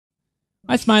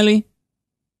Hi, Smiley.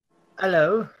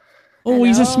 Hello. Oh,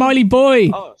 he's a smiley boy.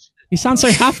 Oh, He sounds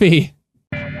so happy.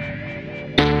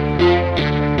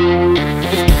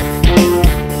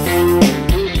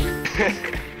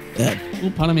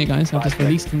 Oh, pardon me, guys. I've just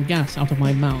released some gas out of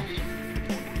my mouth.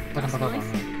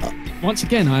 Once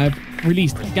again, I have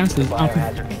released gases out of...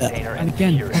 and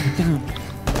again, oh, damn.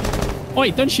 Oi,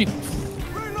 don't shoot.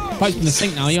 Pipe's in the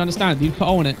sink now, you understand? You put a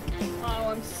hole in it.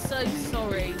 Oh, I'm so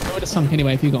sorry. It would have sunk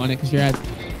anyway if you got on it, because your head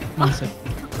massive.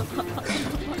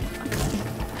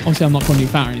 Obviously, I'm not calling you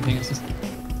fat or anything, it's just...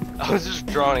 I was just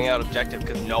drawing out objective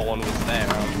because no one was there.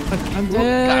 I'm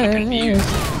kind of confused.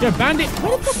 You're a bandit.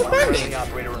 Where the fuck bandit?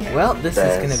 Well, this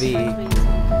is gonna be.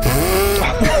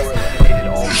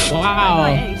 Wow.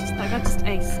 I just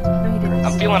aced. No, you didn't.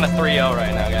 I'm feeling a 3-0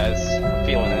 right now, guys. I'm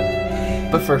feeling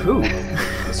it. But for who?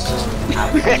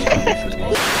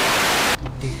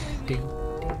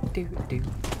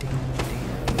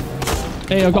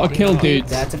 Hey, I got a kill, dude.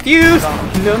 That's a fuse.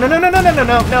 No, no, no, no, no, no, no,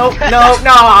 no, no, no,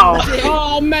 no.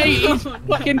 Oh, mate, he's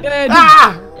fucking dead.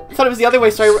 Ah! I thought it was the other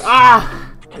way. Sorry. Ah!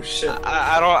 Oh shit.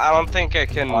 I don't think I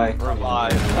can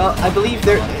revive. Well, I believe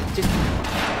there. Just.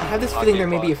 I have this feeling there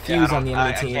may be a fuse on the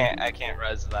enemy team. I can't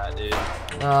res that, dude.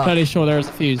 Fairly sure there is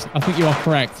a fuse. I think you are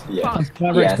correct. Yeah. I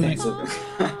think so.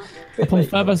 Upon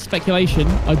further speculation,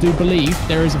 I do believe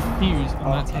there is a fuse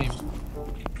on that team.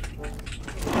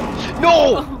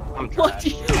 No! Why would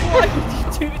you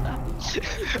do that?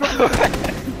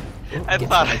 I Gets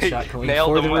thought a headshot I going nailed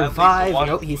for him the with at least revive. one.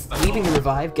 Nope, he's leaving the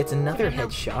revive. Gets another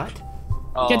headshot.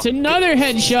 Oh. Gets another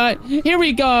headshot. Here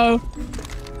we go.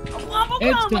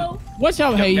 It's done. What's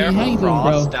up, hey? How you doing,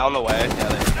 Ross, bro? down the way.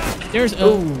 Yeah, There's a...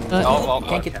 oh,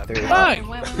 Can't get the third. Fuck!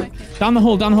 Where am I? Down the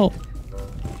hole, down the hole.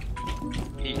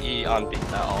 he unbeat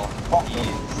that all.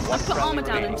 I put armor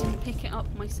down and didn't pick it up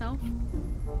myself.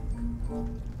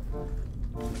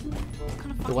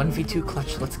 The 1v2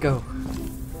 clutch. Let's go.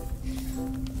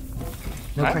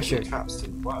 No pressure.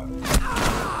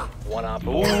 One up.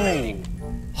 Ooh.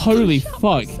 Holy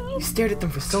fuck. You stared at them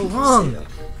for so long.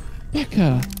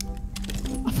 Becca.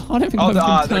 I don't think Oh, I've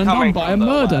been they're turned on coming by a from the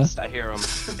murder. west. I hear them.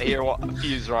 I hear a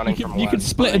fuse running from You west. could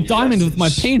split a behind you diamond guys. with my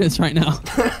penis right now.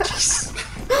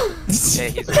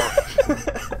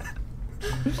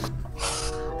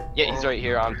 Yeah, he's right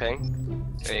here on ping.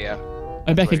 There you go.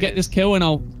 I Becca, get this kill and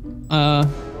I'll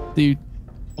do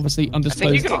obviously I think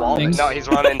undisclosed you can wall it. things. No, he's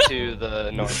running to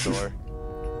the north door.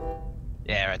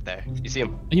 Yeah, right there. You see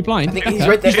him? Are you blind? I think Becca? he's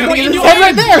right there. Shoot I think him it's in his your head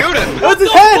right there. Shoot him. That was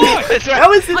his head. That's right.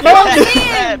 That was his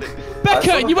head. Head.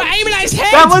 Becca, you were aiming at his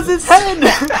head! That was his head.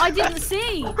 I didn't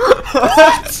see.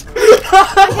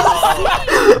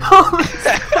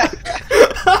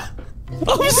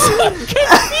 I'm so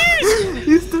confused!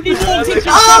 You stood He walked into his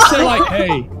Ah! house and like,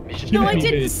 hey. No, I you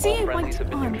didn't did. see him. I'm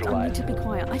going to be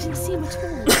quiet. I didn't see him at all.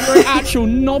 You're an actual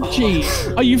knobgy.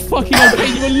 Are you fucking okay?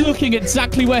 You were looking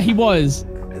exactly where he was.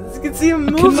 You can see him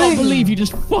I moving. cannot believe you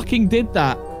just fucking did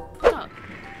that. Fuck.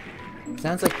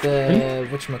 Sounds like the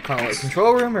whatchamacallit,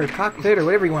 control room or cockpit or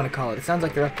whatever you want to call it. It sounds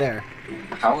like they're up there.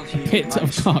 How have you Pit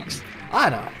of cocks. I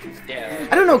don't know. Yeah.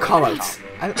 I don't know callouts.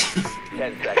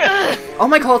 All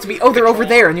my callouts will be, oh, they're over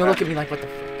there, and you'll look at me like, what the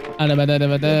fuck? Yeah.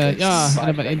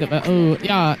 Oh,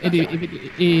 yeah.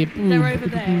 They're over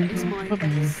there. Is my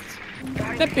best.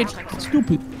 That bitch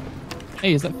stupid.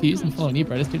 Hey, is that fuse? I'm following you,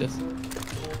 bro. Let's do this.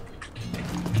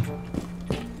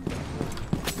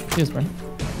 Cheers, bro.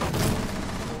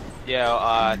 Yeah,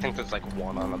 I think there's like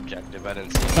one on objective. I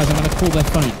didn't see. Guys, I'm gonna call their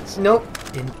phones. Nope.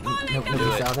 Nope, nobody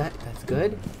saw that. That's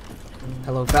good.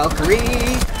 Hello, Valkyrie.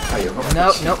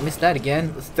 Nope, missed that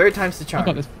again. It's third time's the I got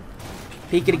charm. this.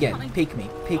 Peek it again. Peek me.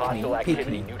 Peek me. Peek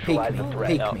me. Peek me.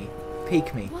 Peek me.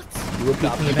 Peek me. What? You will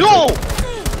peek me No!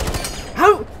 eventually.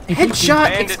 How? Headshot!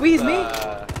 Bandit, Squeeze me!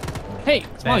 Hey,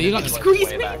 smile, you got Squeeze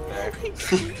way me. back there.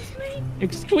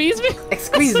 Squeeze me.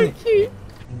 Squeeze me! Cute.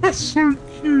 That's so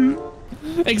cute.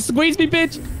 Squeeze me,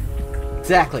 bitch.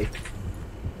 Exactly.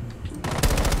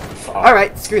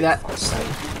 Alright, screw that.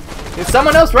 There's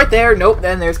someone else right there. Nope,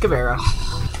 then there's Caveira.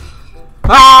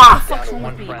 Ah! Fuck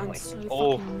on me. I'm so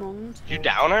Oh. fucking wronged. You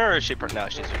down her or is she? No,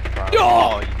 she's front. No!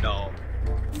 Oh no.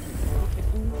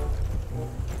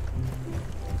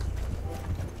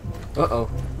 Uh-oh.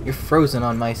 You're frozen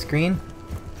on my screen.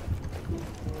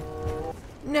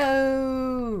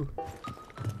 No!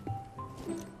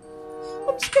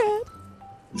 I'm scared.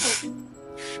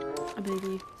 I believe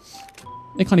you.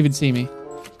 They can't even see me.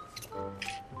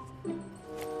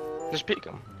 Just peek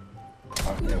him.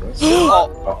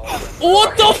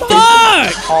 What the fuck?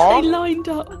 Huh? They lined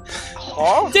up.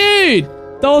 Huh? Dude!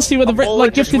 Darcy with a bullet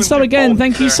like just gifted went sub through again. both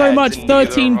Thank you their so heads much. and neither of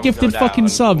 13 them gifted go fucking down.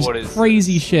 subs. What is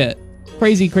Crazy shit.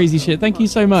 crazy, crazy shit. Thank you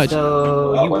so much.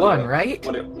 So, you won, right?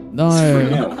 No.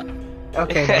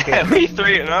 Okay. We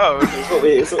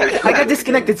 3-0. I got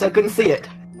disconnected, so I couldn't see it.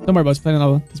 Don't worry about it. Play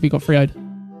another one. Because we got free-eyed.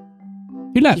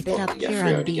 Who left? Keep it up here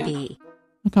on BD.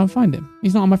 I can't find him.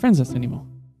 He's not on my friends list anymore.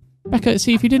 Becca,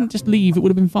 see, if you didn't just leave, it would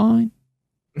have been fine.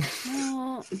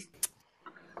 Oh,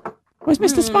 Where's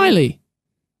Mr. Smiley?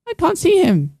 I can't see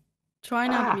him. try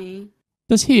and add me.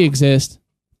 Does he exist?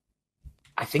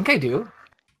 I think I do.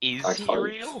 Is he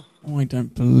real? Oh, I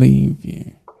don't believe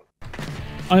you.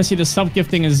 Honestly, the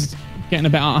sub-gifting is getting a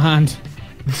bit out of hand.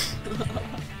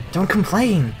 Don't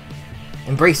complain.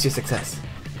 Embrace your success.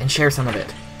 And share some of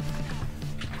it.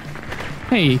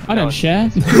 Hey, I don't share.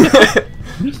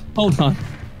 Hold on.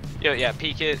 Yo, yeah,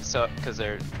 peek it, so because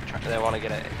they want to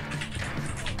get it.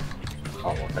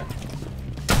 Oh, okay.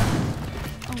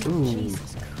 Oh, Ooh.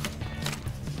 Jesus.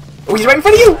 Oh, he's right in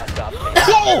front of you!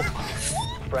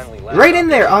 Right in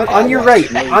there, on your right,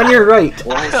 on your right.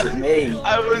 Why is it me?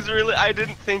 I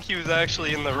didn't think he was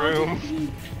actually in the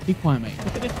room. Be quiet, mate.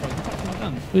 Look at this one. Look at my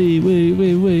gun.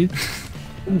 Wee.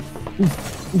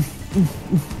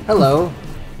 Hello.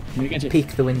 I'm gonna get you.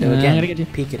 Peek the window I'm again. gonna get you.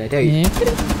 Peek it, I dare you.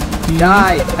 Yeah.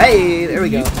 Die! Hey, there we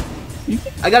go.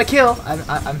 I got a kill.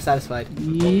 I'm satisfied.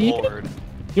 Yeah. Lord.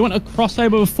 You want a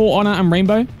crossover with For Honor and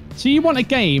Rainbow? So you want a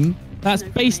game that's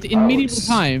based in medieval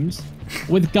times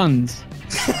with guns?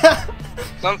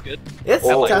 Sounds good. Yes,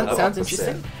 Oh, sounds 100%.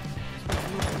 interesting.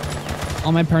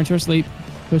 All my parents are asleep.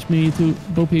 Push me to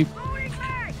go peep.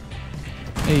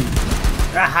 Hey.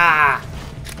 Aha!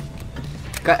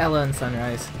 Got Ella and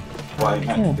Sunrise. Why?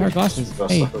 Oh, a pair of glasses.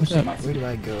 Hey, what's up? Where do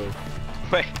I go?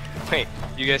 Wait.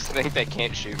 You guys think they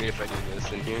can't shoot me if I do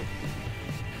this in here?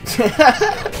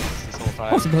 This whole time?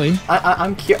 Possibly.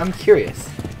 I'm curious.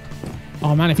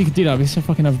 Oh man, if you could do that, it'd be so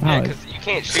fucking Yeah, overpowered. because you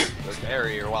can't shoot the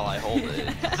barrier while I hold it.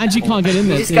 And you can't get in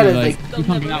there. You just too, gotta, like, like, you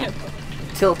can't get out.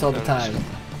 Tilt all the time.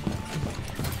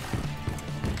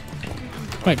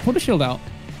 Wait, pull the shield out.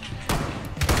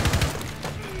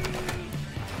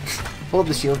 Hold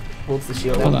the shield. Holds the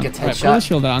shield Hold out. on. Gets Right, pull the headshot.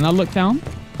 shield out, and now look down.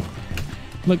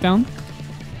 Look down.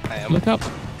 I am. Look up.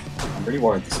 I'm really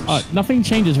worried this is... Oh, nothing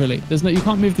changes really. There's no. You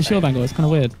can't move the shield angle. It's kind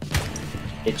of weird.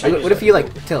 It changes What if you, like,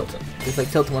 everything. tilt? Just,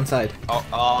 like, tilt to one side. Oh,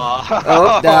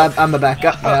 Oh, I'm a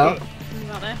backup now. You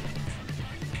got there.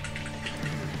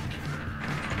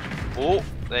 Oh,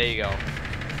 there you go.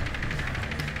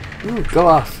 Ooh, go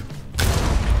off.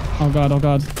 Oh god. Oh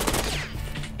god.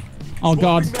 Oh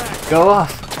god. Go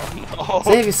off. Oh,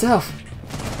 Save yourself.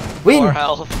 Win. more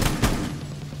health.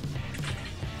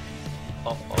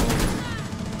 Oh.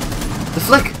 The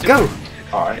flick. Go.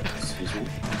 Alright, excuse me.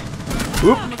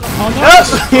 Oh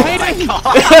no.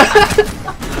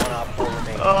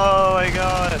 Oh my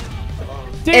god.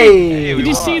 Dude, Hey. did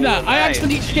you see that? I Nice.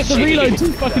 actually skipped the reload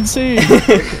too fucking soon.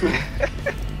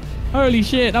 Holy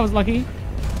shit, that was lucky.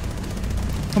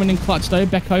 Coming in clutch though,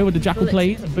 Becco with the jackal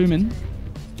plays, booming.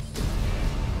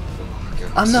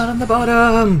 I'm not on the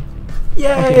bottom.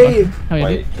 Okay, Yay. how you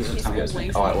Wait, do? please don't tell me it was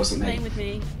me. Oh, it wasn't Playing me. with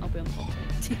me. I'll be on the top.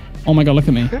 Oh my god, look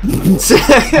at me. I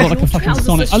look like a fucking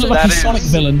Sonic. I look like a That is- Sonic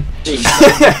villain.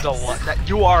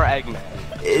 You are Eggman.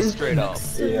 Straight up.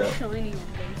 Yeah. Shiny on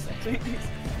those.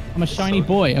 I'm a shiny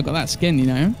boy. I got that skin, you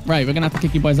know. Right, we're gonna have to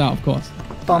kick you boys out, of course.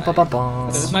 Bum, bum, bum, bum.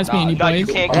 It was nice meeting you No, you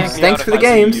boys. can't kick me Thanks out for if the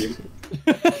I see games.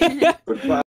 you.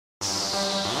 Goodbye.